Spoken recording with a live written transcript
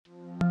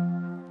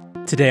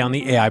Today on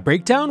the AI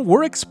Breakdown,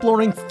 we're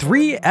exploring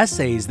 3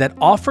 essays that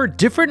offer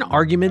different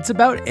arguments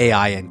about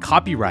AI and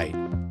copyright.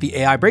 The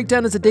AI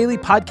Breakdown is a daily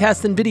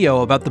podcast and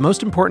video about the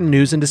most important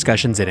news and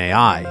discussions in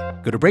AI.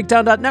 Go to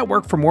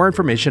breakdown.network for more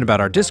information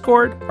about our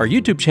Discord, our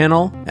YouTube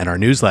channel, and our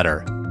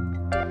newsletter.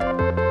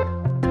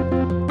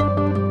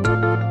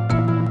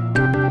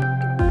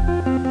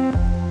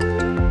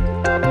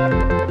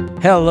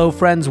 Hello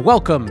friends,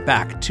 welcome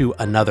back to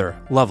another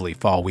lovely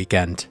fall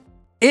weekend.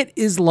 It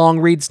is long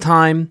reads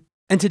time,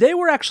 and today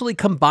we're actually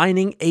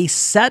combining a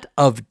set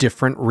of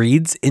different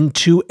reads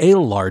into a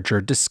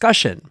larger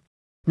discussion.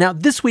 Now,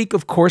 this week,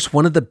 of course,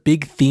 one of the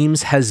big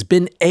themes has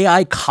been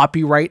AI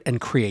copyright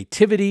and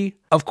creativity.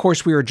 Of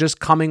course, we are just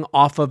coming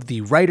off of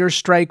the writer's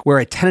strike where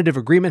a tentative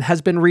agreement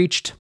has been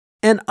reached.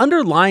 And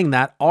underlying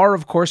that are,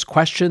 of course,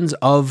 questions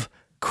of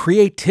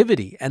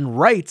creativity and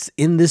rights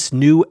in this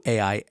new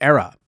AI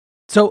era.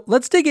 So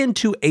let's dig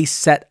into a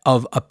set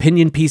of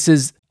opinion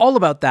pieces all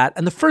about that.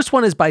 And the first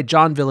one is by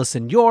John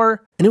Villasenor,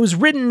 and it was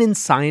written in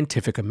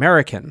Scientific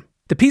American.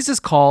 The piece is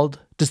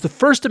called, "Does the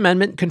First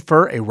Amendment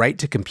Confer a Right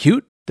to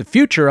Compute? The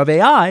Future of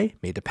AI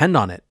May Depend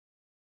on It."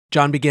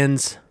 John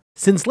begins,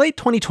 "Since late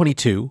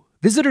 2022,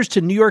 visitors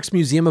to New York's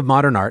Museum of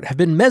Modern Art have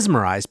been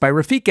mesmerized by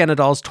Rafik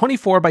Anadol's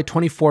 24 by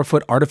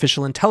 24-foot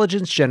artificial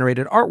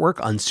intelligence-generated artwork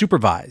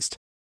unsupervised.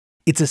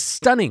 It's a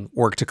stunning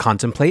work to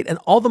contemplate, and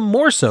all the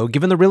more so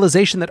given the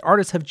realization that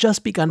artists have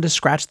just begun to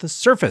scratch the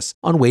surface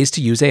on ways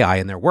to use AI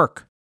in their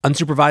work.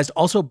 Unsupervised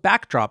also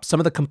backdrops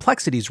some of the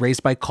complexities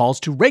raised by calls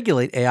to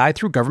regulate AI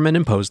through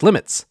government-imposed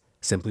limits.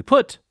 Simply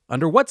put,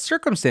 under what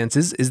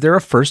circumstances is there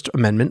a First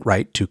Amendment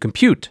right to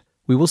compute?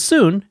 We will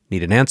soon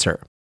need an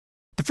answer.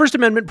 The First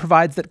Amendment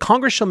provides that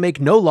Congress shall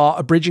make no law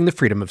abridging the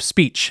freedom of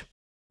speech.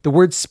 The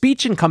word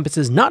speech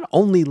encompasses not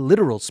only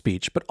literal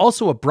speech, but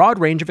also a broad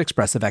range of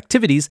expressive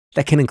activities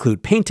that can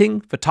include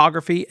painting,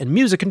 photography, and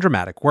music and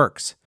dramatic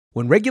works.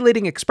 When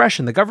regulating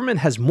expression, the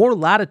government has more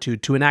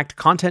latitude to enact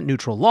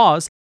content-neutral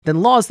laws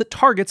than laws that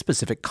target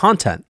specific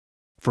content.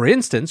 For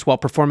instance, while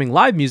performing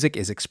live music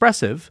is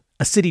expressive,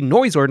 a city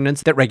noise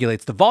ordinance that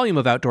regulates the volume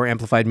of outdoor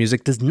amplified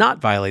music does not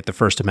violate the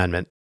First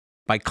Amendment.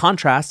 By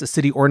contrast, a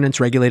city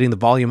ordinance regulating the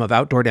volume of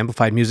outdoor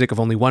amplified music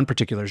of only one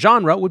particular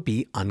genre would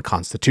be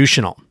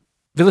unconstitutional.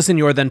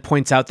 Villasenor then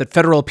points out that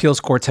federal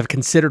appeals courts have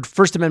considered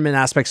First Amendment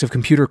aspects of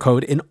computer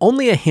code in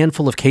only a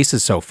handful of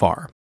cases so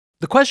far.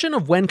 The question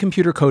of when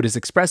computer code is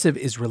expressive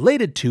is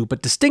related to,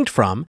 but distinct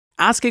from,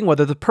 asking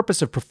whether the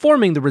purpose of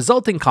performing the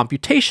resulting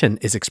computation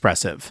is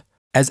expressive.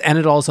 As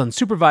Anadol's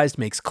Unsupervised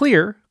makes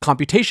clear,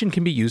 computation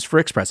can be used for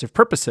expressive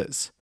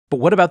purposes.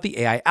 But what about the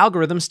AI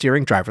algorithm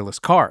steering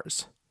driverless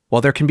cars?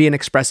 While there can be an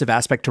expressive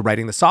aspect to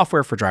writing the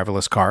software for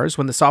driverless cars,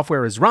 when the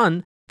software is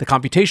run, the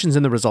computations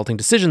and the resulting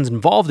decisions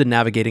involved in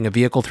navigating a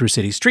vehicle through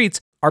city streets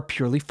are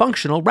purely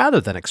functional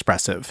rather than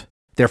expressive.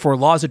 Therefore,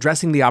 laws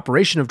addressing the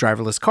operation of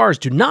driverless cars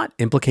do not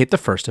implicate the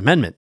First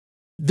Amendment.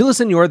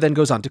 Villasenor then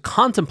goes on to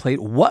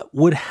contemplate what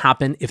would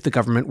happen if the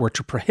government were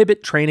to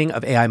prohibit training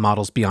of AI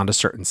models beyond a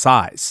certain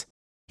size.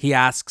 He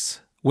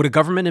asks, would a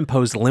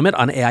government-imposed limit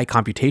on AI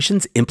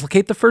computations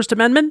implicate the First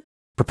Amendment?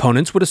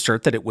 Proponents would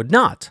assert that it would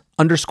not,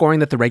 underscoring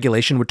that the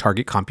regulation would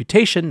target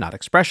computation, not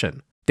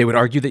expression. They would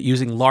argue that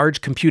using large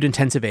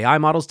compute-intensive AI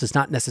models does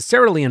not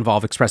necessarily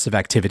involve expressive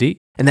activity,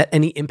 and that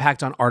any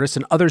impact on artists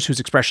and others whose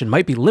expression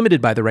might be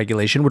limited by the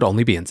regulation would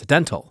only be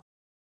incidental.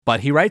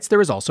 But he writes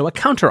there is also a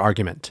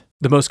counter-argument.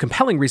 The most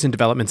compelling recent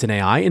developments in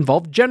AI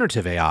involve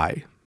generative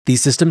AI.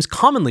 These systems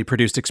commonly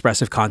produced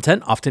expressive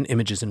content, often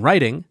images and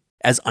writing,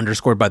 as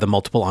underscored by the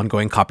multiple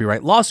ongoing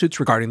copyright lawsuits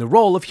regarding the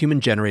role of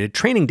human-generated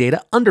training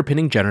data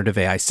underpinning generative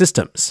AI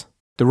systems.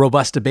 The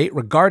robust debate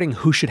regarding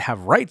who should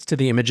have rights to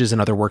the images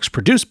and other works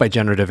produced by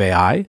generative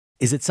AI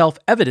is itself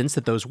evidence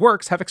that those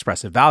works have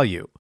expressive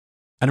value.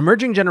 An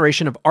emerging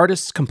generation of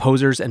artists,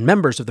 composers, and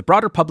members of the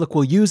broader public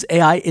will use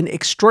AI in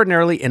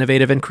extraordinarily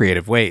innovative and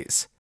creative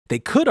ways. They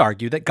could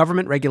argue that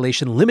government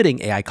regulation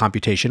limiting AI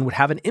computation would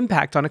have an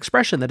impact on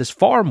expression that is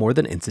far more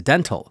than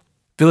incidental.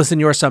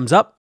 Villasenor sums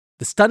up,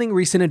 the stunning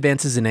recent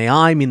advances in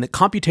AI mean that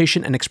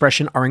computation and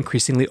expression are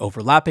increasingly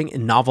overlapping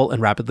in novel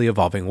and rapidly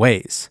evolving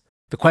ways.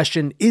 The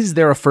question, is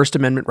there a First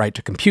Amendment right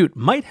to compute,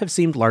 might have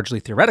seemed largely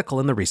theoretical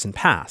in the recent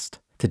past.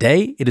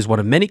 Today, it is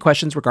one of many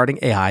questions regarding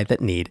AI that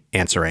need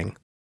answering.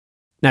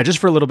 Now, just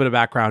for a little bit of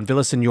background,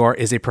 Villasenor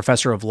is a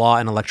professor of law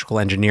and electrical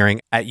engineering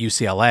at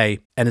UCLA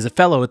and is a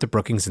fellow at the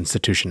Brookings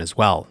Institution as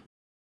well.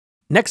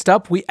 Next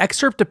up, we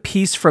excerpt a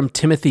piece from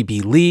Timothy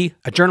B. Lee,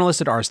 a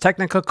journalist at Ars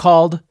Technica,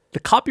 called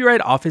 "The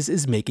Copyright Office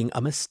is Making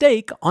a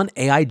Mistake on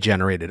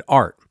AI-Generated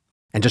Art."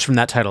 And just from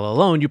that title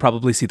alone, you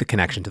probably see the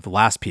connection to the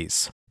last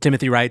piece.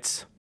 Timothy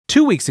writes,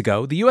 2 weeks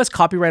ago, the U.S.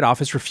 Copyright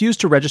Office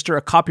refused to register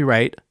a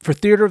copyright for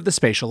Theater of the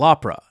Spatial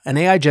Opera, an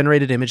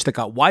AI-generated image that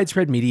got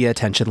widespread media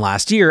attention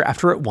last year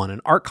after it won an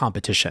art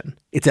competition.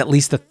 It's at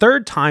least the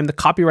third time the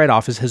Copyright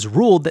Office has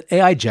ruled that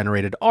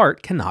AI-generated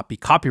art cannot be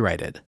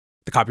copyrighted.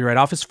 The Copyright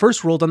Office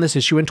first ruled on this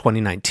issue in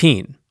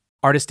 2019.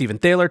 Artist Stephen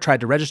Thaler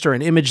tried to register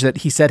an image that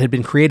he said had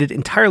been created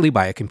entirely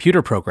by a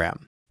computer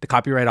program. The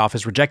Copyright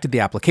Office rejected the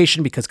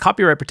application because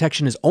copyright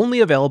protection is only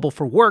available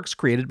for works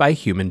created by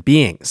human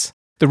beings.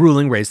 The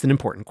ruling raised an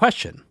important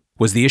question.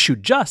 Was the issue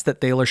just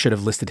that Thaler should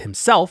have listed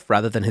himself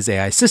rather than his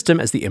AI system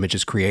as the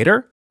image's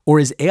creator? Or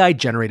is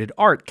AI-generated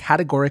art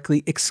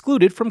categorically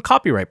excluded from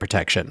copyright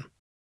protection?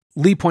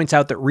 Lee points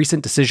out that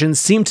recent decisions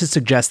seem to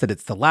suggest that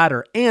it's the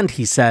latter, and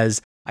he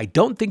says, "I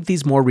don't think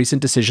these more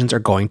recent decisions are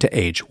going to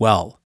age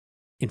well."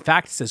 In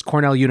fact, says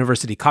Cornell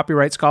University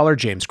copyright scholar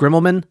James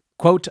Grimmelman,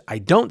 quote, "I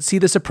don't see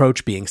this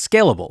approach being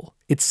scalable.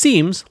 It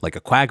seems like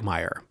a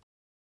quagmire."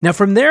 Now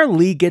from there,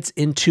 Lee gets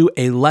into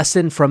a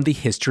lesson from the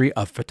history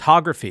of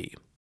photography.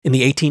 In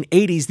the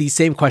 1880s, these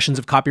same questions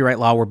of copyright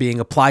law were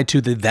being applied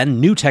to the then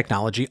new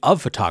technology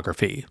of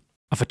photography.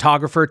 A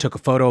photographer took a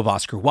photo of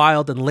Oscar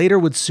Wilde and later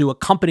would sue a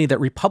company that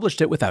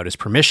republished it without his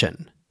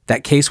permission.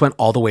 That case went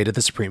all the way to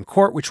the Supreme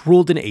Court, which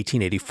ruled in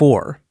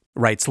 1884.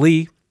 Writes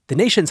Lee, "The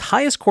nation's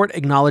highest court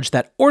acknowledged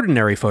that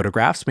ordinary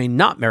photographs may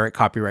not merit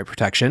copyright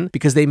protection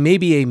because they may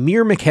be a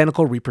mere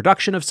mechanical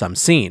reproduction of some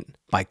scene.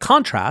 By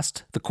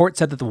contrast, the court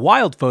said that the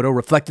Wilde photo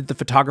reflected the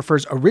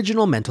photographer's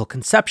original mental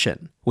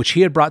conception, which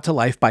he had brought to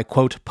life by,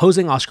 quote,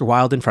 posing Oscar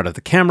Wilde in front of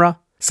the camera,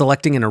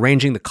 selecting and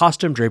arranging the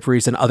costume,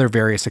 draperies, and other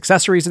various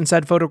accessories in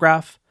said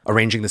photograph,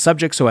 arranging the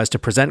subject so as to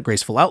present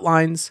graceful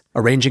outlines,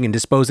 arranging and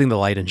disposing the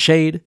light and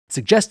shade,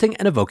 suggesting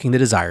and evoking the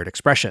desired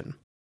expression."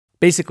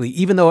 Basically,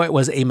 even though it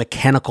was a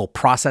mechanical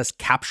process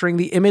capturing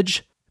the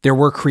image, there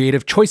were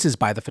creative choices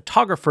by the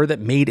photographer that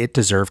made it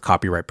deserve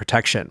copyright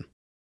protection.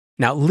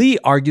 Now, Lee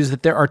argues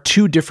that there are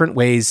two different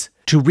ways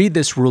to read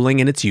this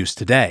ruling and its use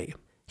today.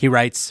 He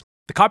writes,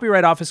 "The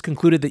Copyright Office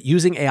concluded that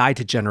using AI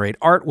to generate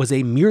art was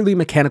a merely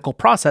mechanical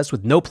process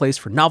with no place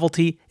for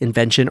novelty,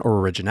 invention, or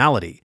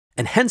originality,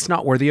 and hence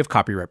not worthy of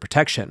copyright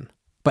protection.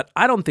 But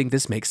I don't think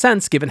this makes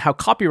sense given how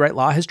copyright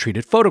law has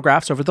treated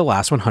photographs over the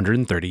last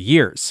 130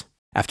 years.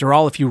 After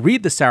all, if you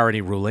read the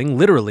Sarony ruling,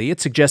 literally,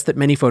 it suggests that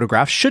many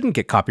photographs shouldn't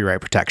get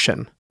copyright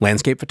protection.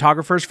 Landscape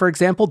photographers, for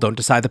example, don't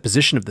decide the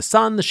position of the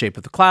sun, the shape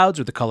of the clouds,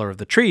 or the color of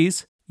the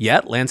trees,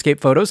 yet landscape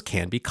photos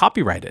can be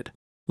copyrighted."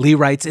 Lee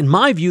writes, "In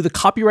my view, the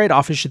Copyright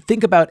Office should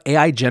think about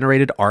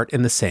AI-generated art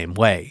in the same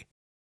way.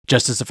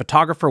 Just as a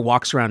photographer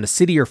walks around a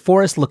city or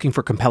forest looking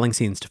for compelling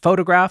scenes to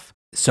photograph,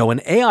 so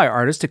an AI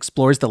artist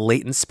explores the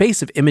latent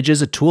space of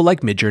images a tool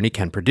like Midjourney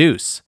can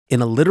produce.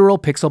 In a literal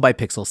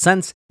pixel-by-pixel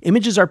sense,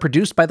 images are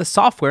produced by the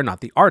software,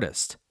 not the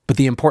artist. But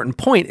the important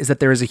point is that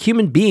there is a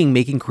human being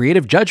making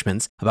creative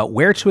judgments about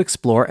where to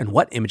explore and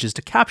what images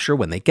to capture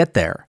when they get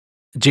there."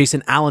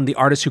 Jason Allen, the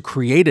artist who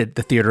created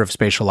the Theater of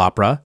Spatial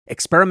Opera,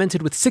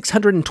 experimented with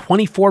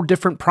 624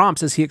 different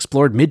prompts as he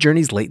explored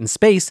Midjourney's latent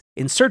space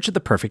in search of the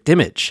perfect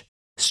image.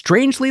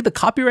 Strangely, the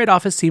Copyright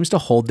Office seems to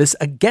hold this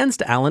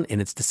against Allen in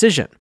its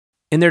decision.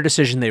 In their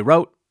decision, they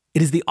wrote,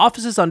 "It is the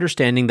office's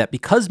understanding that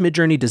because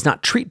Midjourney does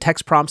not treat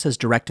text prompts as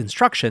direct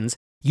instructions,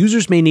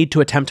 users may need to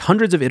attempt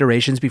hundreds of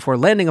iterations before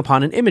landing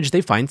upon an image they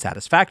find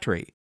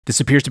satisfactory. This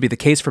appears to be the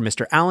case for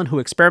Mr. Allen, who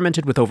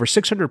experimented with over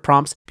 600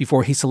 prompts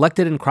before he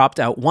selected and cropped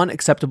out one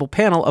acceptable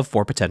panel of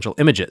 4 potential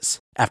images,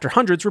 after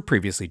hundreds were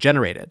previously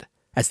generated.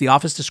 As the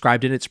office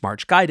described in its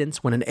March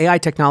guidance, when an AI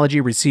technology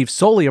receives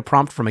solely a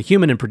prompt from a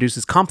human and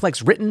produces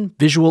complex written,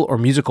 visual, or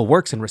musical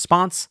works in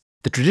response,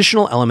 the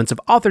traditional elements of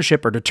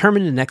authorship are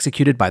determined and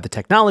executed by the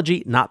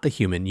technology, not the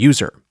human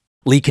user."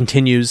 Lee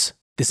continues,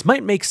 "This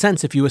might make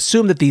sense if you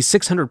assume that these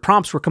 600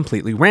 prompts were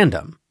completely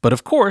random. But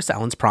of course,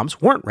 Allen's prompts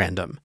weren't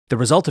random. The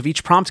result of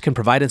each prompt can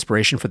provide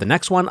inspiration for the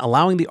next one,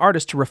 allowing the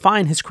artist to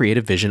refine his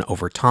creative vision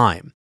over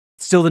time."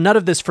 Still, the nut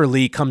of this for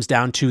Lee comes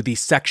down to the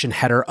section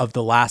header of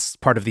the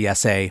last part of the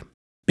essay.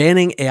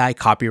 "Banning AI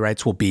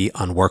copyrights will be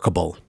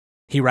unworkable."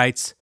 He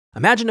writes,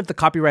 "Imagine if the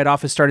Copyright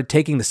Office started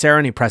taking the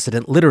Sarony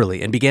precedent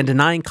literally and began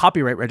denying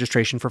copyright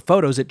registration for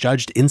photos it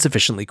judged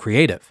insufficiently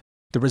creative.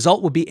 The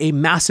result would be a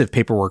massive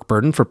paperwork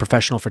burden for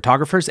professional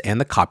photographers and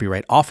the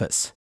Copyright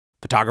Office.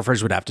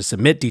 Photographers would have to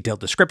submit detailed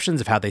descriptions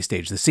of how they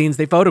staged the scenes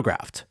they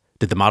photographed.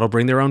 Did the model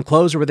bring their own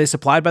clothes or were they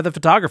supplied by the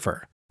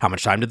photographer? How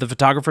much time did the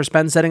photographer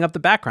spend setting up the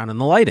background and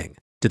the lighting?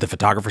 Did the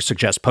photographer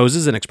suggest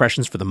poses and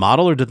expressions for the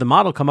model, or did the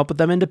model come up with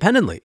them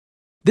independently?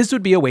 This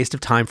would be a waste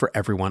of time for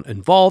everyone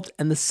involved,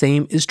 and the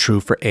same is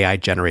true for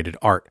AI-generated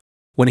art.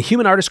 When a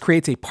human artist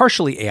creates a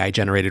partially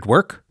AI-generated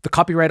work, the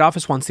Copyright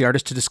Office wants the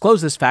artist to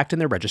disclose this fact in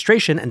their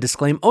registration and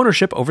disclaim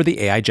ownership over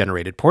the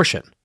AI-generated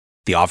portion.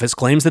 The office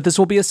claims that this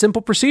will be a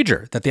simple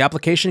procedure, that the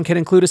application can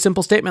include a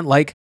simple statement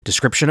like,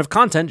 description of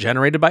content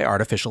generated by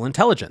artificial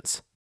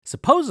intelligence.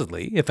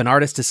 Supposedly, if an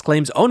artist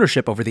disclaims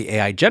ownership over the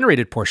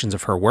AI-generated portions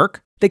of her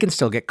work, they can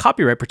still get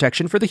copyright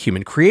protection for the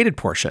human-created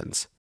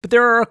portions. But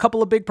there are a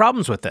couple of big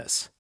problems with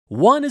this.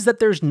 One is that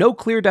there's no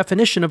clear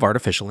definition of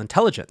artificial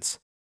intelligence.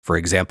 For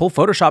example,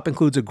 Photoshop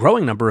includes a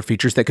growing number of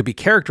features that could be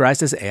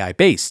characterized as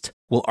AI-based.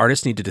 Will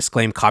artists need to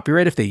disclaim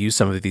copyright if they use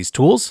some of these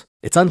tools?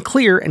 It's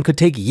unclear and could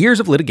take years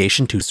of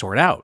litigation to sort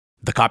out.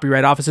 The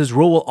Copyright Office's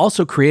rule will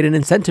also create an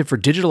incentive for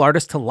digital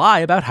artists to lie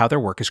about how their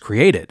work is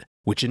created,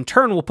 which in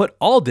turn will put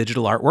all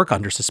digital artwork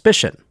under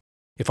suspicion.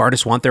 If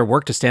artists want their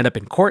work to stand up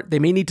in court, they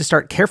may need to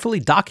start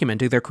carefully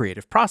documenting their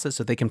creative process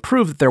so they can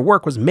prove that their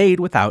work was made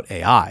without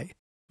AI.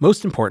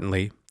 Most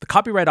importantly, the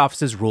Copyright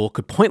Office's rule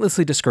could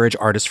pointlessly discourage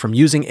artists from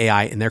using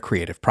AI in their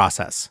creative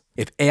process.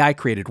 If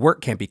AI-created work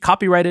can't be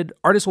copyrighted,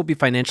 artists will be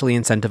financially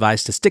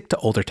incentivized to stick to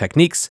older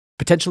techniques,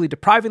 potentially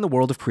depriving the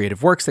world of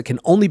creative works that can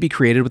only be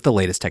created with the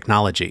latest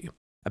technology.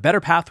 A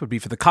better path would be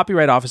for the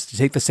Copyright Office to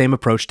take the same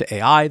approach to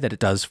AI that it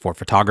does for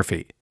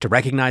photography, to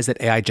recognize that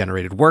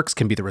AI-generated works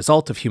can be the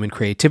result of human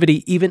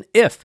creativity even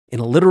if, in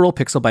a literal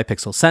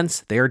pixel-by-pixel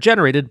sense, they are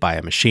generated by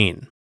a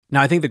machine.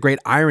 Now, I think the great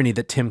irony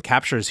that Tim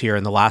captures here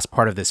in the last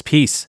part of this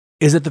piece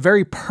is that the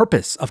very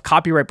purpose of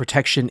copyright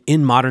protection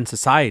in modern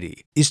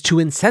society is to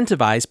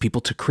incentivize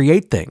people to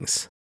create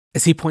things.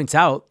 As he points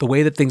out, the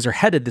way that things are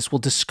headed, this will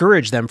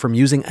discourage them from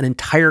using an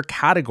entire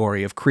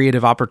category of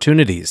creative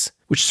opportunities,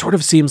 which sort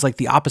of seems like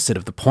the opposite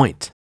of the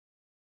point.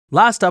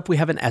 Last up, we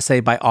have an essay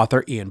by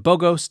author Ian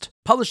Bogost,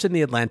 published in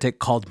The Atlantic,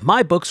 called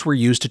 "My Books Were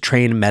Used to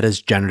Train Meta's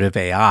Generative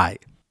AI."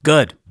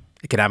 Good.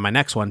 I could have my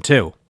next one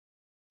too.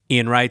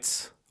 Ian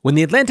writes, "When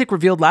The Atlantic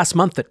revealed last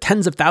month that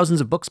tens of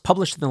thousands of books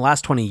published in the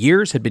last 20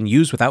 years had been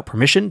used without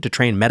permission to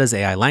train Meta's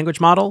AI language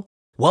model,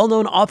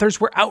 well-known authors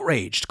were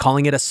outraged,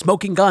 calling it a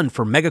smoking gun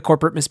for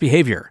megacorporate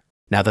misbehavior.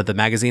 Now that the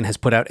magazine has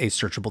put out a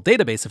searchable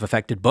database of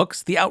affected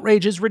books, the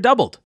outrage is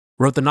redoubled.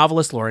 Wrote the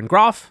novelist Lauren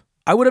Groff,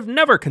 I would have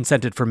never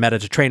consented for Meta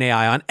to train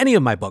AI on any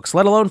of my books,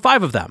 let alone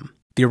 5 of them.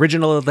 The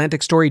original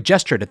Atlantic story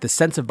gestured at this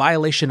sense of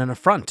violation and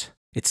affront.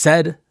 It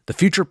said, the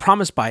future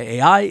promised by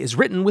AI is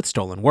written with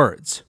stolen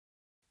words."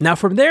 Now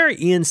from there,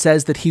 Ian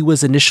says that he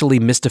was initially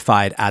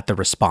mystified at the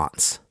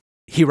response.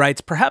 He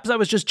writes, "Perhaps I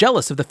was just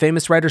jealous of the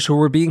famous writers who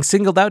were being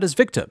singled out as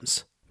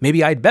victims.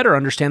 Maybe I'd better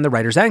understand the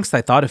writer's angst,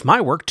 I thought, if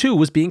my work too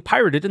was being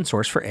pirated and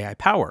sourced for AI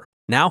power.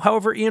 Now,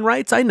 however," Ian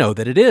writes, "I know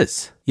that it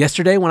is.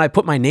 Yesterday, when I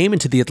put my name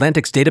into the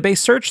Atlantic's database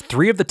search,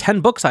 3 of the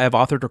 10 books I have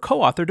authored or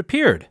co-authored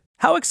appeared.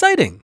 How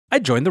exciting! I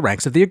joined the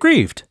ranks of the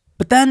aggrieved.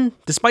 But then,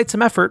 despite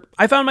some effort,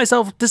 I found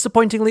myself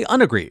disappointingly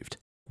unaggrieved.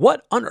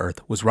 What on earth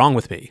was wrong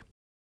with me?"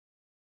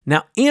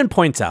 Now, Ian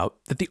points out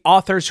that the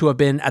authors who have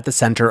been at the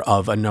center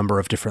of a number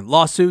of different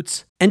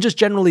lawsuits, and just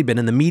generally been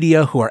in the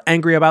media who are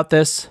angry about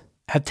this,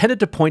 have tended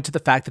to point to the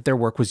fact that their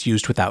work was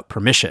used without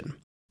permission.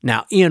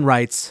 Now, Ian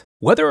writes,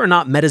 "Whether or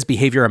not Meta's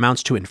behavior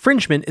amounts to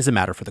infringement is a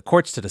matter for the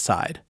courts to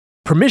decide.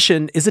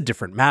 Permission is a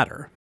different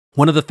matter.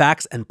 One of the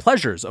facts and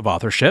pleasures of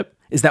authorship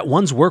is that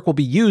one's work will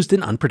be used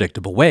in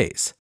unpredictable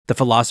ways. The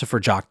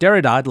philosopher Jacques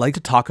Derrida liked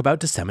to talk about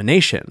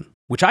dissemination,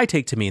 which I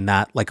take to mean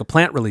that, like a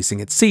plant releasing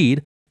its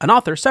seed, an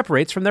author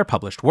separates from their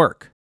published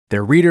work.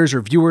 Their readers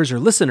or viewers or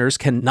listeners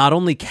not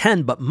only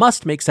can but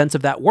must make sense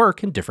of that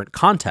work in different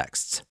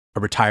contexts. A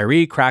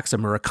retiree cracks a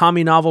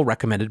Murakami novel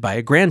recommended by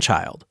a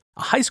grandchild.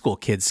 A high school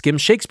kid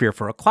skims Shakespeare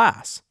for a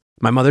class.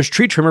 My mother's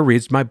tree trimmer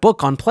reads my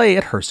book on play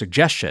at her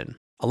suggestion.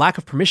 A lack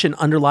of permission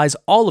underlies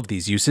all of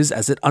these uses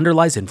as it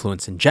underlies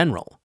influence in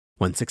general.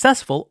 When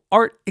successful,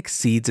 art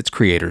exceeds its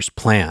creator's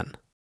plan."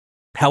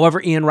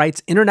 However, Ian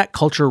writes, internet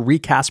culture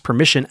recasts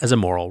permission as a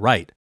moral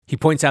right. He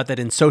points out that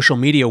in social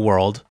media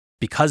world,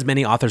 because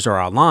many authors are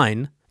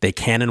online, they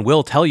can and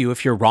will tell you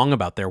if you're wrong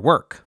about their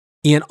work.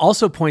 Ian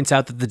also points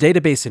out that the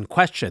database in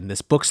question,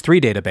 this Books 3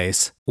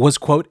 database, was,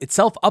 quote,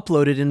 itself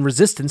uploaded in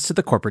resistance to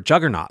the corporate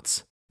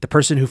juggernauts. The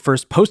person who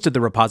first posted the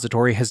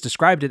repository has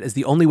described it as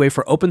the only way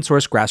for open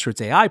source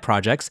grassroots AI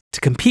projects to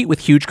compete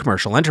with huge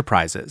commercial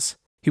enterprises.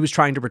 He was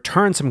trying to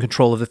return some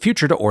control of the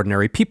future to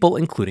ordinary people,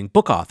 including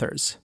book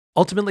authors.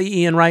 Ultimately,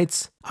 Ian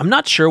writes, "I'm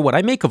not sure what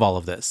I make of all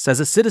of this, as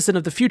a citizen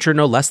of the future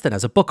no less than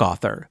as a book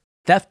author.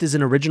 Theft is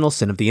an original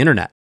sin of the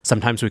internet.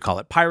 Sometimes we call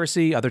it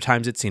piracy, other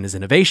times it's seen as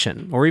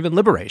innovation, or even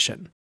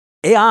liberation.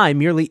 AI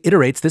merely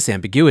iterates this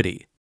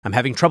ambiguity. I'm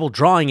having trouble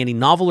drawing any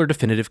novel or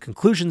definitive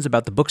conclusions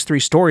about the Books 3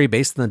 story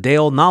based on the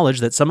day-old knowledge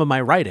that some of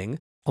my writing,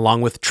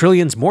 along with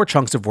trillions more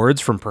chunks of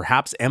words from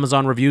perhaps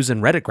Amazon reviews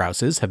and Reddit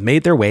grouses, have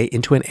made their way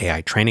into an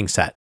AI training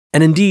set."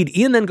 And indeed,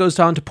 Ian then goes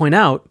on to point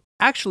out,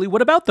 actually,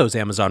 what about those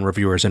Amazon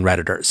reviewers and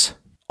Redditors?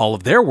 All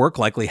of their work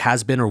likely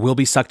has been or will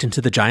be sucked into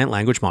the giant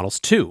language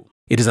models too.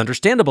 It is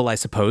understandable, I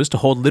suppose, to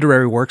hold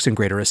literary works in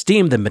greater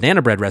esteem than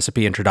banana bread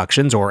recipe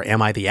introductions or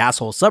Am I the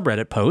Asshole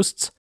subreddit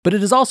posts, but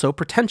it is also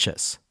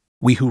pretentious.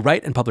 We who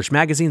write and publish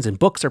magazines and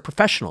books are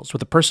professionals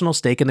with a personal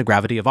stake in the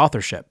gravity of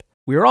authorship.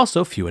 We are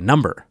also few in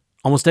number.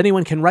 Almost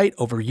anyone can write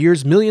over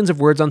years millions of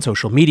words on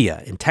social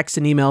media, in texts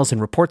and emails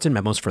and reports and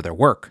memos for their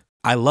work.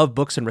 I love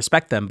books and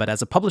respect them, but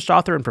as a published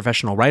author and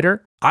professional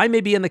writer, I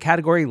may be in the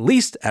category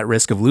least at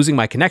risk of losing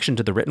my connection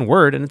to the written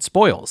word and its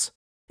spoils.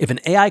 If an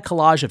AI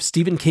collage of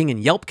Stephen King and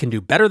Yelp can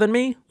do better than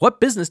me, what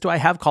business do I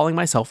have calling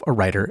myself a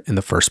writer in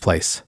the first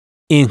place?"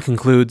 Ian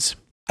concludes,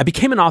 "I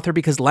became an author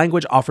because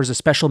language offers a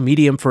special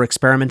medium for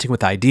experimenting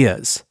with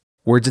ideas.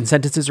 Words and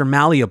sentences are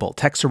malleable,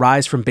 texts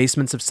arise from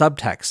basements of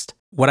subtext.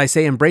 What I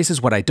say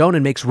embraces what I don't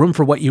and makes room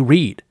for what you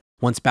read.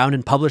 Once bound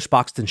and published,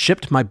 boxed and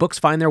shipped, my books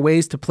find their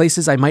ways to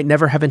places I might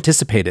never have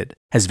anticipated,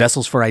 as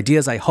vessels for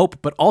ideas I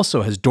hope, but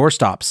also as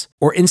doorstops,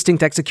 or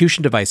instinct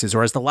execution devices,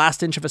 or as the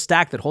last inch of a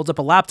stack that holds up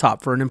a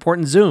laptop for an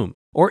important Zoom.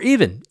 Or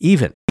even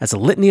as a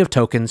litany of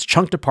tokens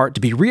chunked apart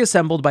to be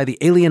reassembled by the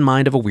alien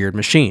mind of a weird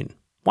machine.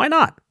 Why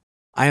not?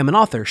 I am an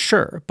author,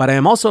 sure, but I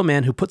am also a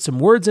man who puts some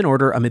words in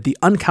order amid the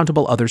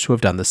uncountable others who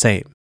have done the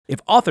same.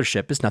 If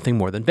authorship is nothing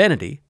more than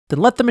vanity, then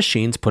let the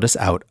machines put us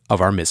out of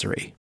our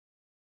misery.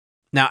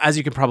 Now, as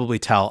you can probably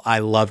tell, I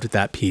loved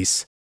that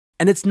piece.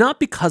 And it's not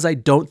because I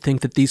don't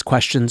think that these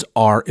questions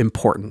are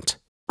important.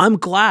 I'm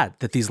glad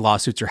that these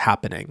lawsuits are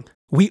happening.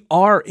 We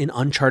are in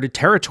uncharted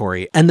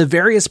territory, and the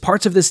various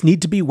parts of this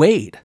need to be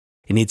weighed.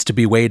 It needs to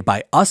be weighed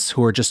by us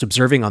who are just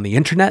observing on the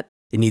internet.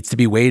 It needs to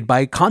be weighed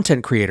by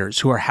content creators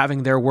who are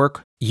having their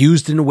work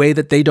used in a way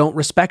that they don't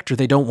respect or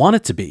they don't want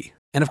it to be.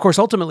 And of course,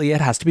 ultimately,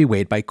 it has to be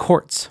weighed by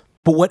courts.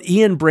 But what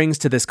Ian brings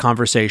to this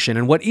conversation,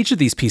 and what each of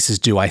these pieces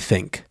do, I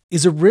think,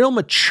 is a real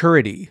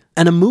maturity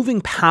and a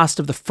moving past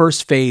of the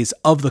first phase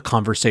of the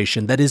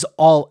conversation that is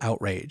all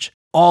outrage,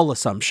 all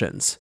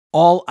assumptions,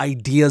 all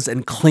ideas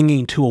and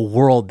clinging to a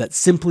world that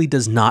simply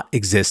does not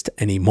exist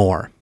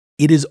anymore.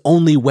 It is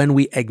only when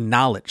we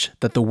acknowledge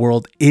that the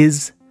world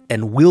is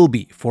and will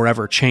be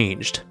forever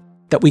changed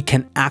that we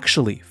can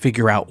actually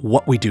figure out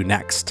what we do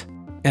next.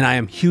 And I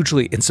am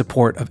hugely in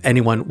support of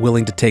anyone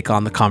willing to take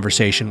on the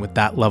conversation with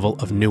that level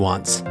of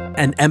nuance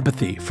and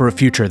empathy for a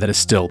future that is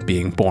still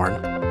being born.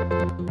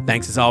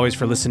 Thanks as always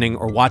for listening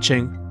or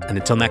watching, and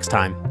until next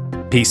time,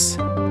 peace.